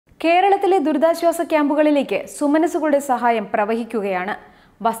കേരളത്തിലെ ദുരിതാശ്വാസ ക്യാമ്പുകളിലേക്ക് സുമനസുകളുടെ സഹായം പ്രവഹിക്കുകയാണ്.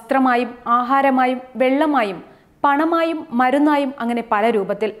 വസ്ത്രമായും ആഹാരമായും വെള്ളമായും പണമായും മരുന്നായും അങ്ങനെ പല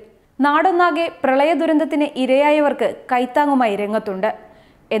രൂപത്തിൽ. നാടൊന്നാകെ പ്രളയ ദുരന്തത്തിന് ഇരയായവർക്ക് കൈത്താങ്ങുമായി രംഗത്തുണ്ട്.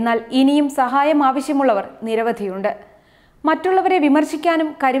 എന്നാൽ ഇനിയും സഹായം ആവശ്യമുള്ളവർ നിരവധിയുണ്ട്. മറ്റുള്ളവരെ വിമർശിക്കാനും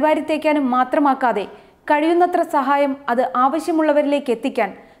കരിവാരിത്തേക്കാനും മാത്രമാക്കാതെ കഴിയുന്നത്ര സഹായം അത് ആവശ്യമുള്ളവരിലേക്ക്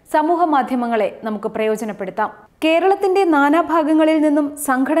എത്തിക്കാൻ സമൂഹ മാധ്യമങ്ങളെ നമുക്ക് പ്രയോജനപ്പെടുത്താം. കേരളത്തിന്റെ നാനാഭാഗങ്ങളിൽ നിന്നും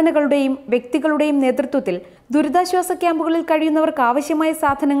സംഘടനകളുടെയും വ്യക്തികളുടെയും നേതൃത്വത്തിൽ ദുരിതാശ്വാസ ക്യാമ്പുകളിൽ കഴിയുന്നവർക്ക് ആവശ്യമായ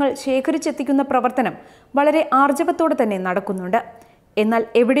സാധനങ്ങൾ ശേഖരിച്ചെത്തിക്കുന്ന പ്രവർത്തനം വളരെ ആർജവത്തോടെ തന്നെ നടക്കുന്നുണ്ട്. എന്നാൽ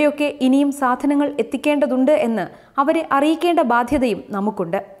എവിടെയൊക്കെ ഇനിയും സാധനങ്ങൾ എത്തിക്കേണ്ടതുണ്ട് എന്ന് അവരെ അറിയിക്കേണ്ട ബാധ്യതയും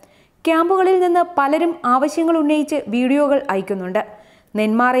നമുക്കുണ്ട്. ക്യാമ്പുകളിൽ നിന്ന് പലരും ആവശ്യങ്ങൾ ഉന്നയിച്ച് വീഡിയോകൾ അയക്കുന്നുണ്ട്.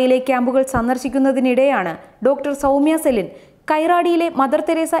 നെന്മാറയിലെ ക്യാമ്പുകൾ സന്ദർശിക്കുന്നതിനിടെയാണ് doctor Soumya Celine കൈറാടിയിലെ mother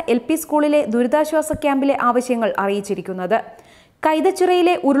Teresa LP സ്കൂളിലെ ദുരിതാശ്വാസ ക്യാമ്പിലെ ആവശ്യങ്ങൾ അറിയിച്ചിരിക്കുന്നത്.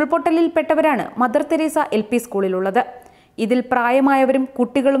 കൈതച്ചിറയിലെ ഉരുൾപൊട്ടലിൽപ്പെട്ടവരാണ് മദർ തെരേസ LP സ്കൂളിലുള്ളത്. ഇതിൽ പ്രായമായവരും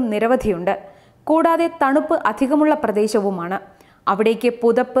കുട്ടികളും നിരവധിയുണ്ട്. കൂടാതെ തണുപ്പ് അധികമുള്ള പ്രദേശവുമാണ്. അവിടേക്ക്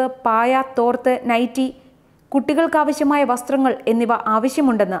പുതപ്പ്, പായ, തോർത്ത്, നൈറ്റി, കുട്ടികൾക്കാവശ്യമായ വസ്ത്രങ്ങൾ എന്നിവ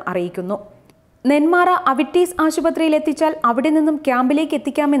ആവശ്യമുണ്ടെന്ന് അറിയിക്കുന്നു. നെന്മാറ അവിറ്റീസ് ആശുപത്രിയിൽ എത്തിച്ചാൽ അവിടെ നിന്നും ക്യാമ്പിലേക്ക്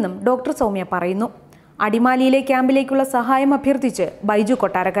എത്തിക്കാമെന്നും ഡോക്ടർ സൗമ്യ പറയുന്നു. അടിമാലിയിലെ ക്യാമ്പിലേക്കുള്ള സഹായം അഭ്യർത്ഥിച്ച് ബൈജു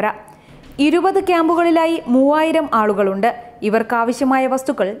കൊട്ടാരക്കര. 20 ക്യാമ്പുകളിലായി 3000 ആളുകളുണ്ട്. ഇവർക്കാവശ്യമായ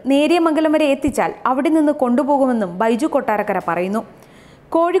വസ്തുക്കൾ നേര്യമംഗലം വരെ എത്തിച്ചാൽ അവിടെ നിന്ന് കൊണ്ടുപോകുമെന്നും ബൈജു കൊട്ടാരക്കര പറയുന്നു.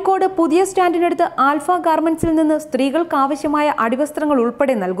 കോഴിക്കോട് പുതിയ സ്റ്റാൻഡിനടുത്ത് ആൽഫ ഗാർമെന്റ്സിൽ നിന്ന് സ്ത്രീകൾക്ക് ആവശ്യമായ അടിവസ്ത്രങ്ങൾ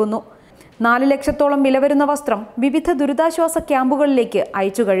ഉൾപ്പെടെ നൽകുന്നു. 4 ലക്ഷത്തോളം വില വരുന്ന വസ്ത്രം വിവിധ ദുരിതാശ്വാസ ക്യാമ്പുകളിലേക്ക്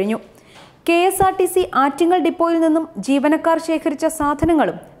അയച്ചു കഴിഞ്ഞു. KSRTC ആറ്റിങ്ങൽ ഡിപ്പോയിൽ നിന്നും ജീവനക്കാർ ശേഖരിച്ച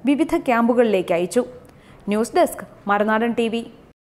സാധനങ്ങളും വിവിധ ക്യാമ്പുകളിലേക്ക് അയച്ചു. ന്യൂസ് ഡെസ്ക് മറുനാടൻ TV.